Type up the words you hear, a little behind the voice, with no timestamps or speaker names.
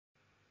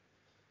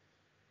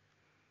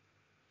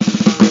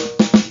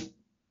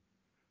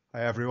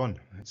Hi everyone,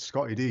 it's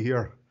Scotty D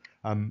here.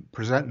 I'm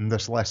presenting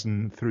this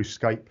lesson through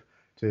Skype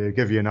to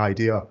give you an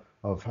idea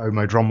of how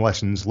my drum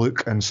lessons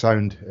look and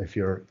sound if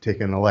you're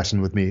taking a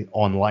lesson with me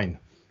online.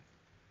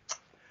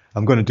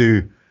 I'm going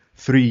to do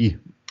 3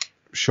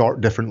 short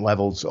different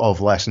levels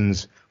of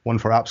lessons, one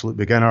for absolute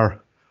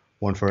beginner,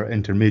 one for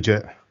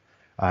intermediate,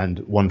 and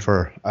one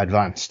for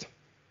advanced.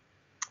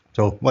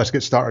 So let's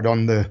get started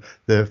on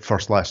the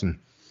first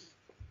lesson.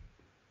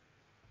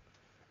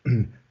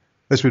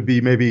 This would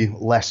be maybe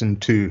lesson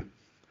 2,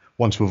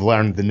 once we've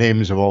learned the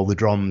names of all the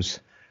drums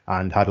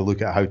and had a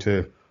look at how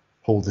to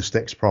hold the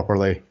sticks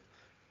properly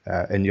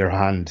in your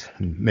hand,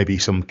 and maybe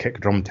some kick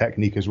drum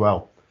technique as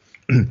well.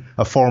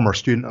 A former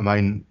student of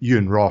mine,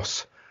 Ewan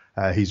Ross,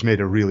 he's made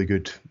a really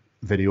good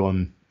video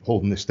on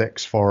holding the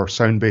sticks for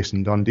sound bass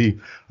in Dundee.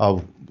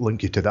 I'll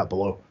link you to that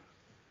below.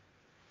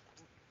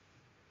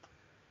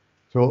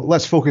 So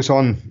let's focus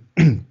on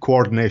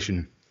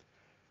coordination,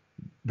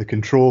 the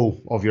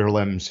control of your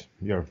limbs,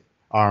 your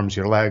arms,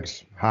 your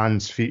legs,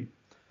 hands, feet,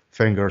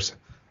 fingers,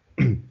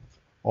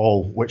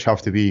 all which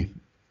have to be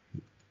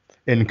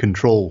in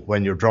control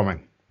when you're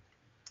drumming.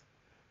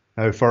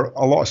 Now, for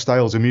a lot of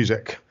styles of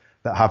music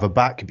that have a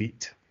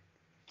backbeat,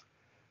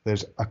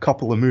 there's a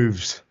couple of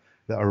moves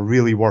that are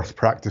really worth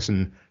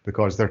practicing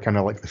because they're kind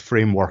of like the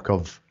framework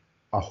of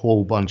a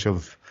whole bunch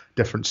of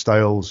different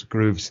styles,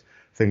 grooves,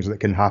 things that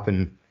can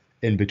happen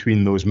in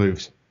between those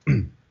moves.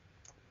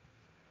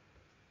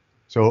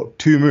 So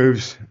 2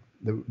 moves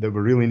that we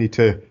really need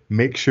to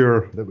make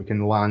sure that we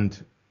can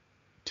land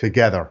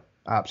together,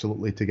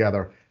 absolutely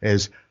together,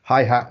 is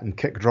hi-hat and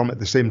kick drum at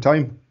the same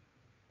time.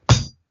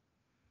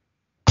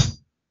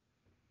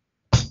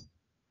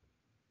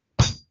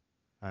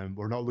 And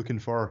we're not looking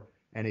for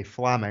any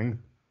flamming.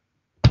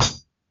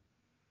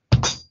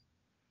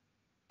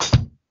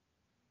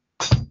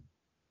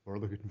 We're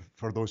looking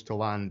for those to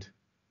land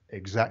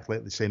exactly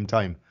at the same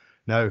time.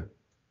 Now,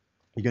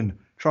 you can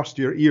trust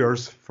your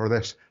ears for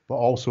this, but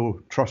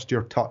also trust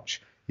your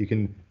touch. You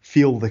can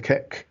feel the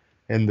kick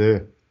in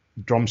the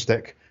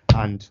drumstick,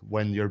 and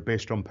when your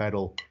bass drum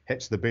pedal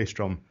hits the bass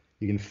drum,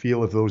 you can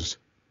feel if those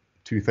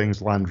 2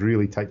 things land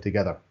really tight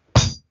together.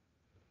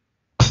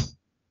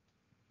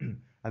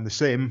 And the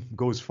same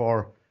goes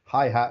for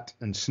hi-hat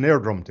and snare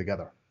drum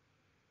together.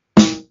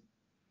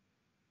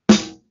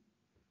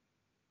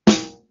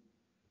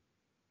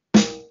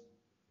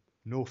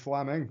 No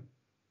flamming.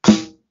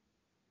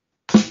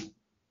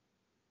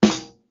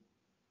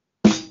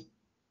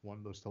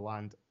 Want those to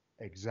land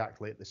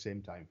exactly at the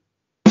same time.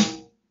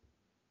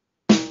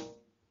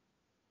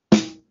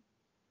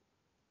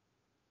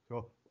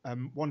 So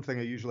one thing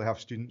I usually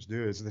have students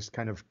do is this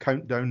kind of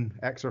countdown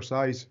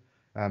exercise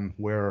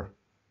where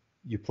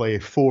you play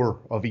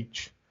 4 of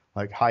each,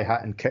 like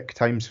hi-hat and kick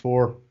times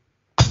 4,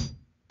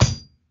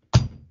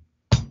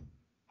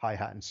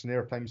 hi-hat and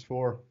snare times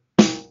 4,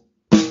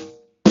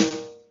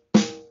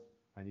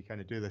 and you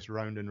kind of do this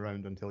round and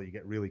round until you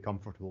get really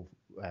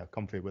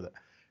comfy with it.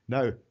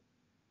 Now,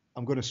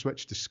 I'm going to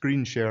switch to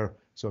screen share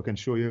so I can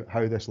show you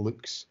how this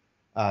looks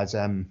as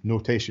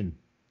notation.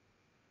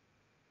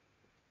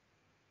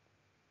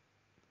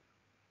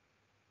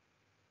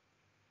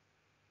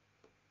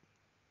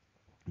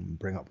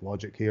 Bring up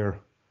Logic here.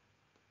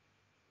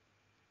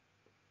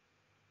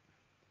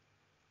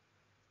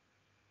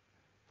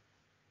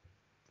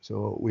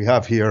 So we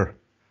have here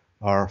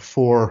our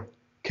 4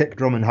 kick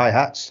drum and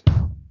hi-hats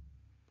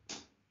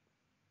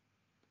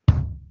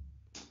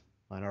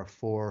and our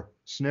 4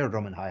 snare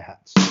drum and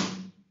hi-hats.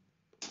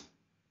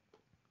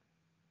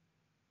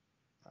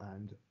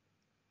 And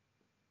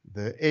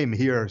the aim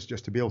here is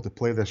just to be able to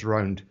play this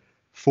round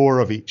 4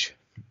 of each.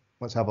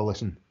 Let's have a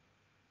listen.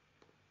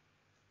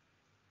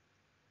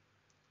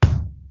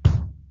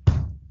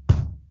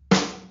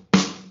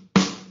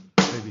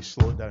 Maybe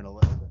slow it down a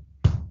little bit.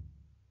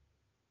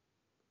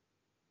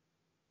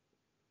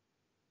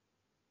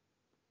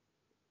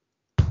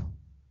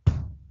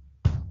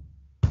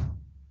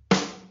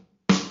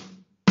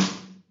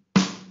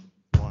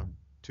 One,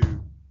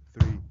 two,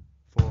 three,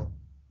 four.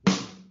 1,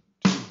 2,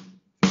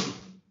 3,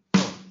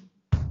 4.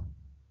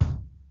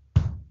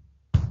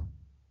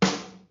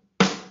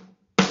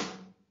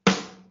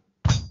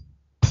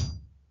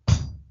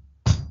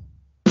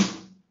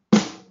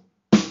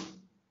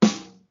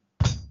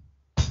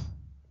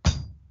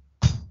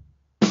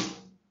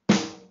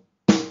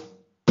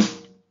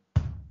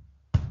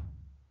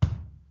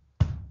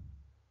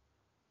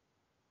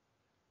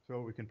 So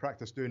we can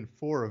practice doing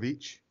 4 of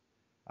each,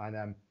 and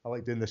I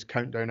like doing this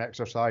countdown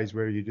exercise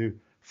where you do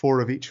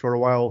 4 of each for a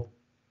while,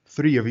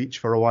 3 of each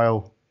for a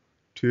while,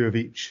 2 of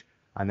each,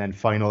 and then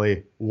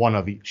finally 1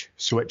 of each,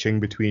 switching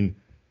between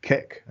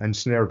kick and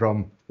snare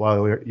drum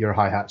while your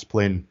hi-hat's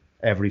playing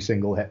every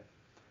single hit.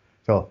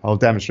 So I'll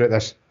demonstrate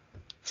this.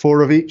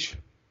 4 of each.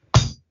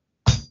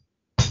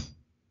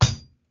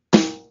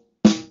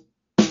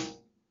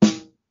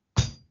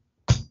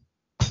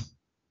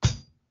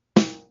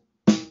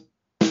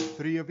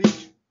 3 of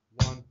each.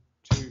 1,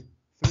 2,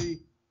 3.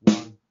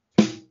 1,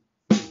 2,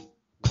 3.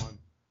 1,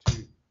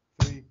 2,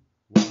 3.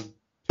 1,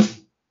 2,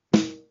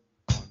 3.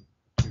 1,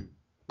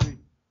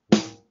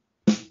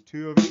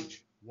 two of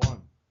each.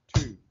 1,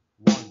 2,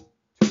 1,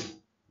 2,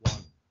 1,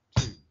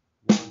 2,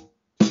 1,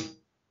 2,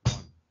 1,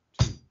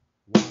 2,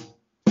 1,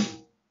 2,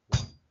 1,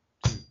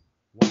 2,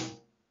 1.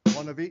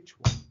 One of each.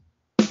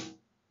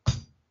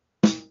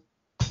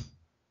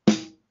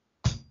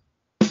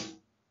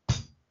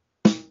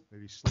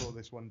 Maybe slow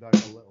this one down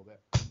a little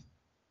bit.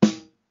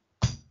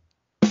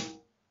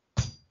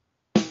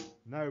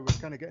 Now we're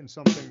kind of getting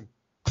something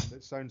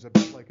that sounds a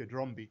bit like a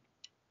drum beat.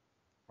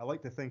 I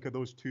like to think of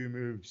those two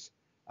moves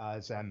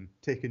as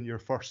taking your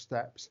first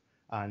steps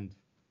and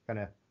kind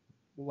of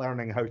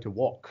learning how to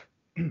walk.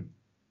 You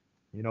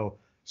know,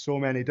 so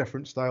many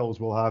different styles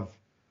will have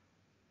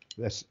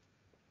this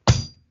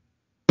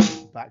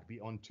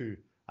backbeat on two,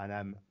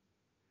 and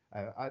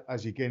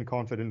as you gain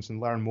confidence and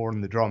learn more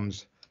in the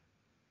drums,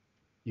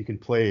 you can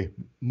play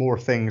more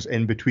things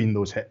in between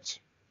those hits.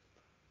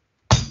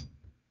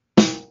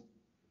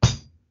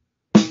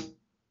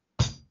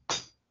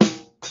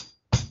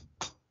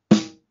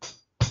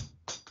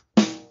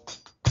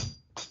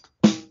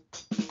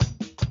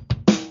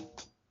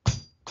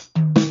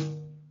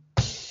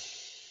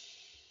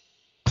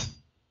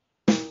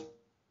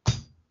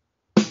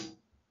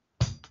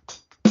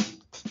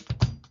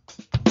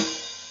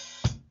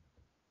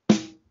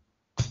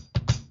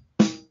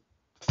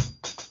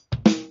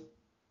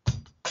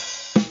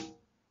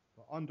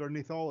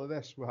 Underneath all of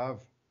this, we have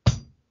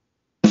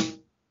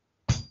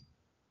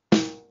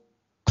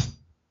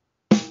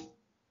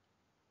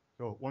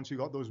so once you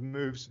got those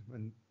moves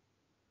and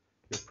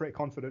you're pretty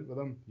confident with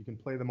them, you can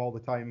play them all the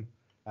time.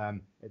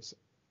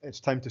 It's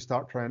time to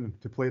start trying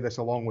to play this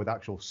along with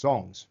actual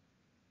songs.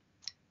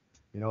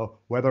 You know,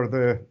 whether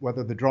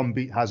the drum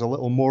beat has a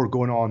little more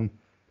going on,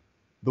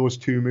 those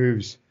two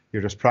moves,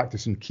 you're just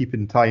practicing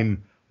keeping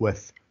time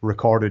with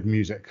recorded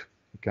music,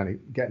 kind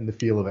of getting the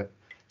feel of it.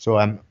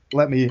 So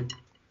let me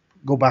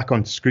go back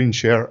on screen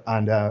share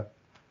and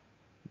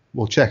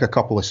we'll check a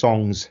couple of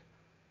songs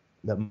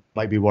that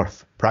might be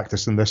worth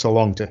practicing this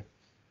along to.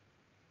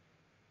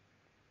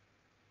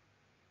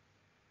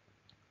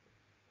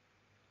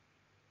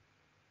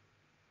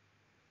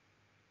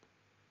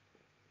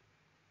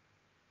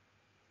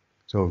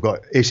 So we've got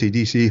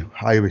AC/DC,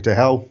 Highway to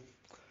Hell,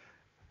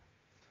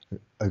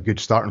 a good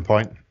starting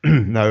point.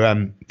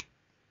 Now,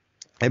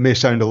 it may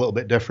sound a little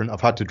bit different.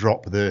 I've had to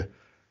drop the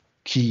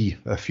key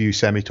a few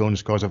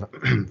semitones because of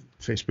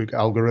Facebook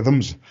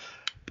algorithms,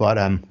 but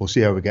we'll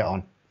see how we get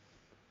on.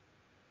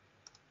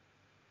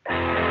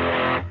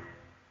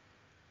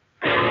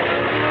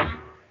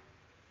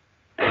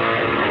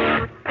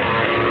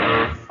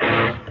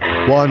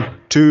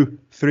 One, two,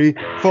 three,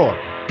 four.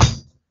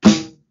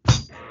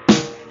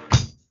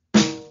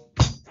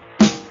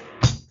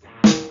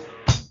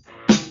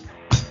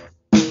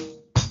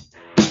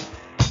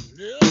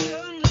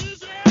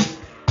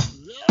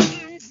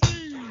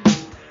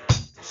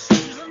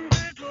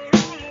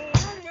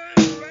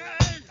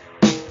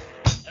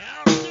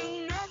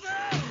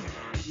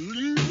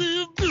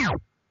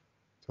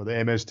 So the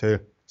aim is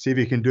to see if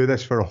you can do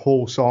this for a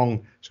whole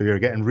song, so you're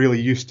getting really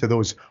used to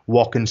those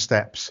walking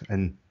steps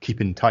and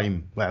keeping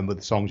time with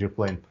the songs you're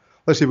playing.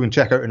 Let's see if we can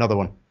check out another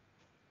one.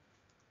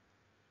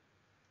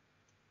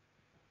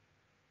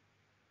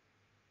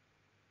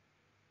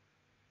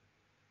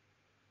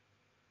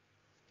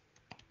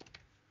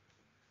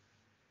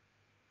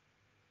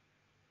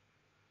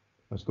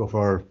 Let's go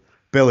for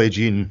Billie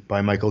Jean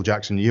by Michael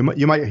Jackson. You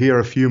might hear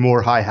a few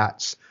more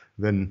hi-hats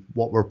than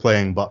what we're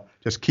playing, but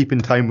just keep in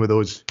time with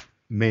those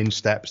main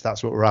steps.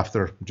 That's what we're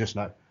after just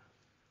now.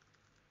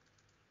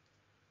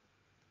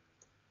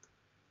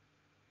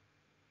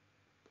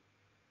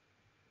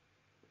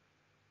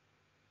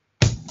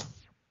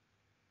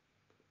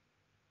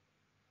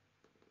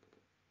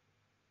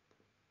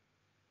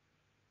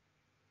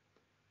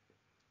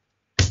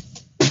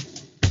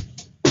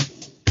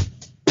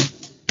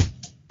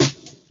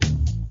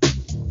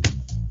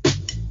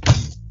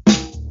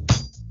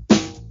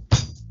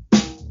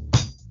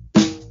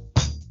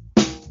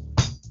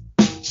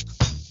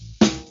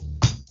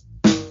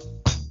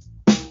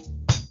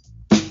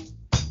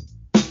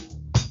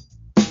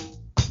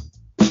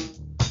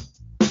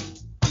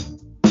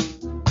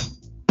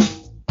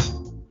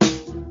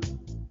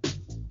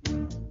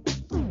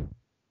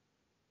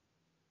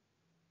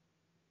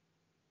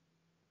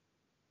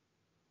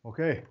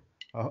 Okay,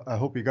 I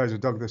hope you guys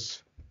have dug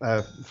this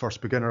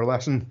first beginner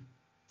lesson.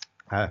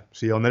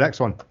 See you on the next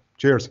one.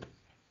 Cheers.